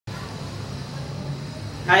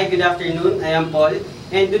Hi, good afternoon. I am Paul,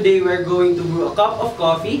 and today we're going to brew a cup of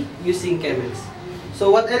coffee using Chemex. So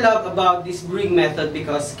what I love about this brewing method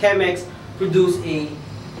because Chemex produce a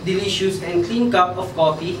delicious and clean cup of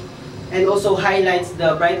coffee and also highlights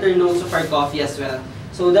the brighter notes of our coffee as well.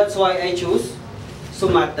 So that's why I chose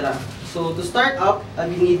Sumatra. So to start up, I'll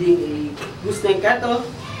be needing a gooseneck kettle,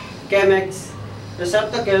 Chemex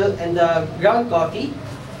receptacle, and the ground coffee,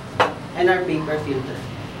 and our paper filter.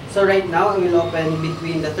 So right now, I will open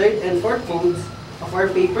between the third and fourth folds of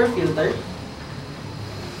our paper filter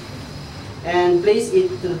and place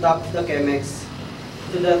it to the top of the Chemex,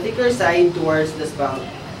 to the thicker side towards the spout,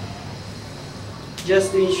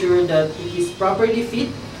 just to ensure that it is properly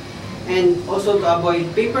fit and also to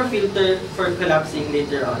avoid paper filter for collapsing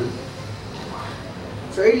later on.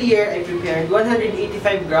 So earlier, I prepared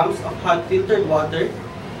 185 grams of hot filtered water,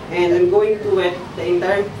 and I'm going to wet the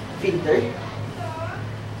entire filter.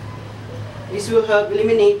 This will help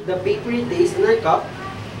eliminate the papery taste in our cup.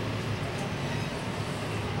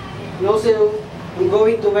 And also, I'm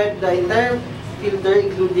going to wet the entire filter,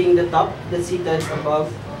 including the top that sits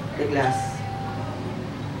above the glass.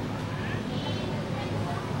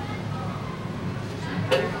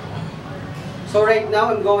 So right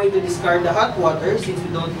now, I'm going to discard the hot water since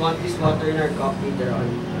we don't want this water in our cup later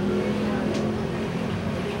on.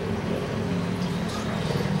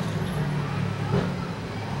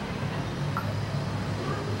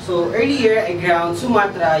 So earlier, I ground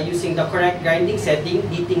Sumatra using the correct grinding setting,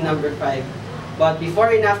 heating number 5. But before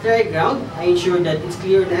and after I ground, I ensure that it's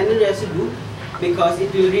clear of any residue because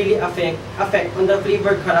it will really affect on the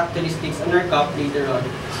flavor characteristics on our cup later on.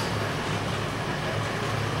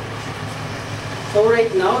 So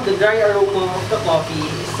right now, the dry aroma of the coffee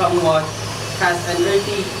is somewhat has an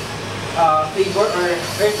earthy flavor or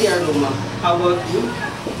earthy aroma. How about you?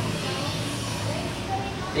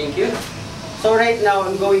 Thank you. So right now,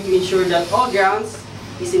 I'm going to ensure that all grounds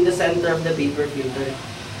is in the center of the paper filter.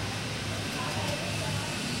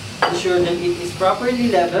 Ensure that it is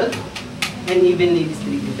properly leveled and evenly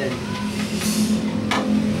distributed.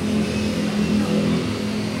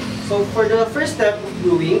 So for the first step of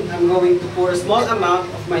brewing, I'm going to pour a small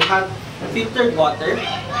amount of my hot filtered water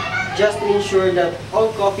just to ensure that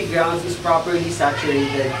all coffee grounds is properly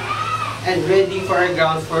saturated and ready for our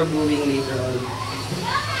grounds for brewing later on.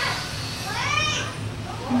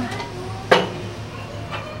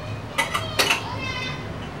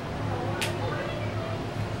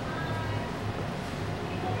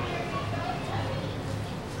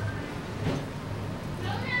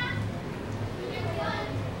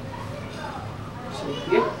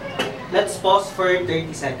 Let's pause for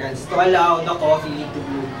 30 seconds to allow the coffee to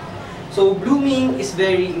bloom. So blooming is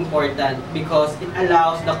very important because it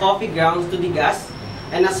allows the coffee grounds to degas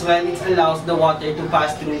and as well it allows the water to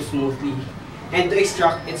pass through smoothly and to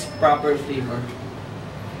extract its proper flavor.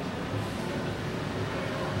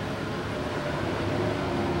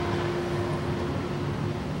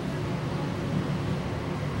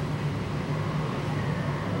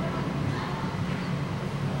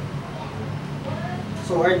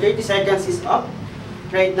 So our 30 seconds is up.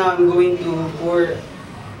 Right now, I'm going to pour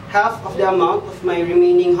half of the amount of my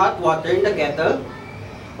remaining hot water in the kettle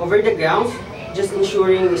over the grounds, just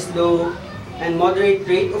ensuring a slow and moderate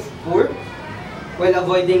rate of pour while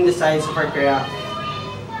avoiding the sides of our carafe.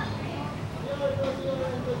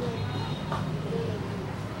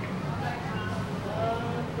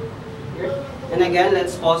 And again,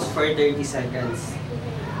 let's pause for 30 seconds.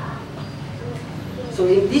 So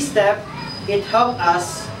in this step, it helps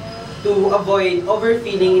us to avoid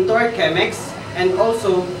overfilling into our Chemex and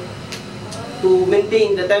also to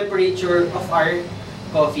maintain the temperature of our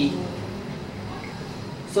coffee.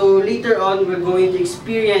 So later on, we're going to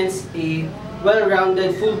experience a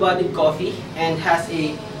well-rounded, full-bodied coffee and has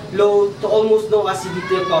a low to almost no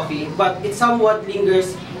acidity coffee, but it somewhat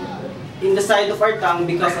lingers in the side of our tongue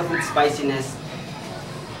because of its spiciness.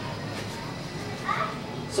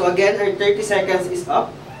 So again, our 30 seconds is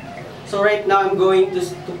up. So right now, I'm going to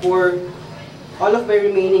pour all of my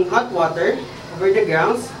remaining hot water over the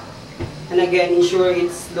grounds. And again, ensure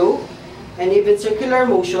it's slow and even circular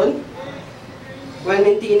motion while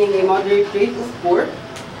maintaining a moderate rate of pour.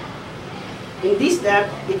 In this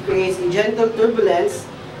step, it creates a gentle turbulence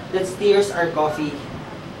that steers our coffee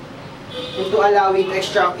and to allow it to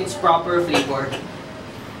extract its proper flavor.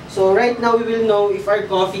 So right now, we will know if our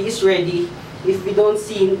coffee is ready if we don't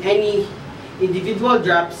see any individual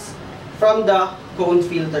drops from the cone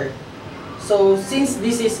filter. So since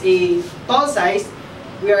this is a tall size,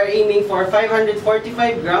 we are aiming for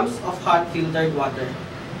 545 grams of hot filtered water.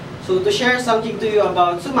 So to share something to you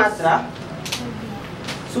about Sumatra,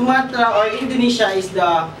 Sumatra or Indonesia is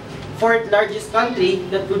the fourth largest country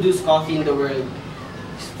that produces coffee in the world.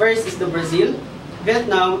 First is the Brazil,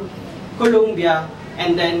 Vietnam, Colombia,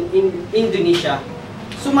 and then Indonesia.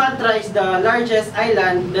 Sumatra is the largest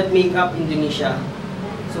island that make up Indonesia.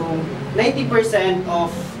 So 90% of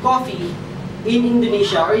coffee in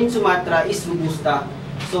Indonesia or in Sumatra is Robusta.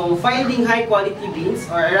 So finding high quality beans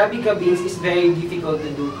or Arabica beans is very difficult to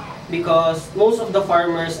do because most of the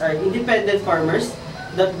farmers are independent farmers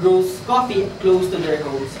that grows coffee close to their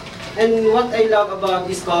homes. And what I love about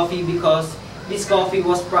this coffee because this coffee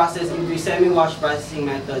was processed into a semi-wash processing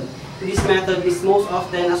method. This method is most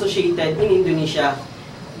often associated in Indonesia.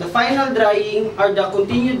 The final drying or the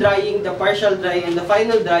continued drying, the partial drying, and the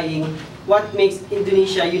final drying, what makes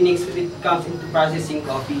Indonesia unique when it comes into processing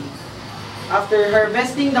coffee. After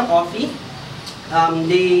harvesting the coffee,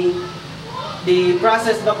 they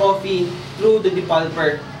process the coffee through the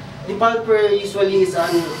depulper. Depulper usually is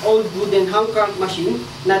an old wooden hand crank machine,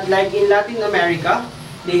 not like in Latin America.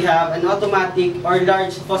 They have an automatic or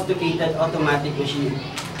large sophisticated automatic machine.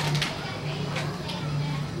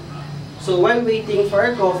 So while waiting for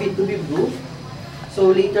our coffee to be brewed,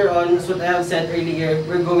 so later on, as what I have said earlier,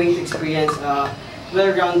 we're going to experience a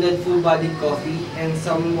well-rounded, full-bodied coffee and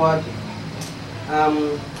somewhat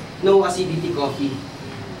no acidity coffee.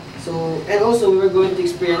 So, and also we're going to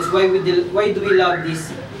experience why do we love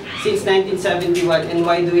this since 1971 and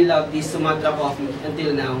why do we love this Sumatra coffee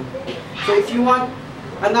until now. So if you want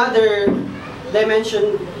another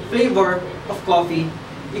dimension flavor of coffee,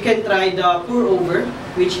 you can try the pour over,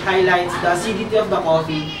 which highlights the acidity of the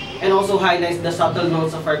coffee and also highlights the subtle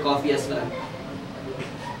notes of our coffee as well.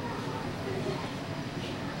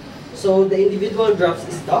 So the individual drops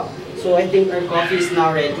is stopped. So I think our coffee is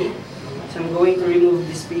now ready. So I'm going to remove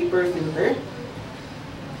this paper filter.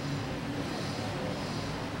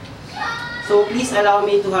 So please allow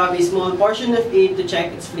me to have a small portion of it to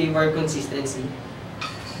check its flavor consistency.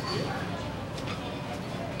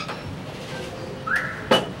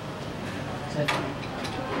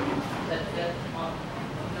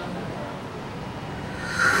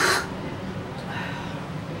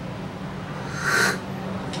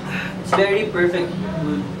 It's very perfect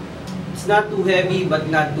good. It's not too heavy but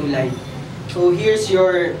not too light. So here's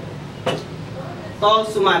your tall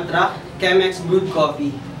Sumatra Chemex brewed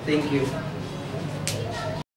coffee. Thank you.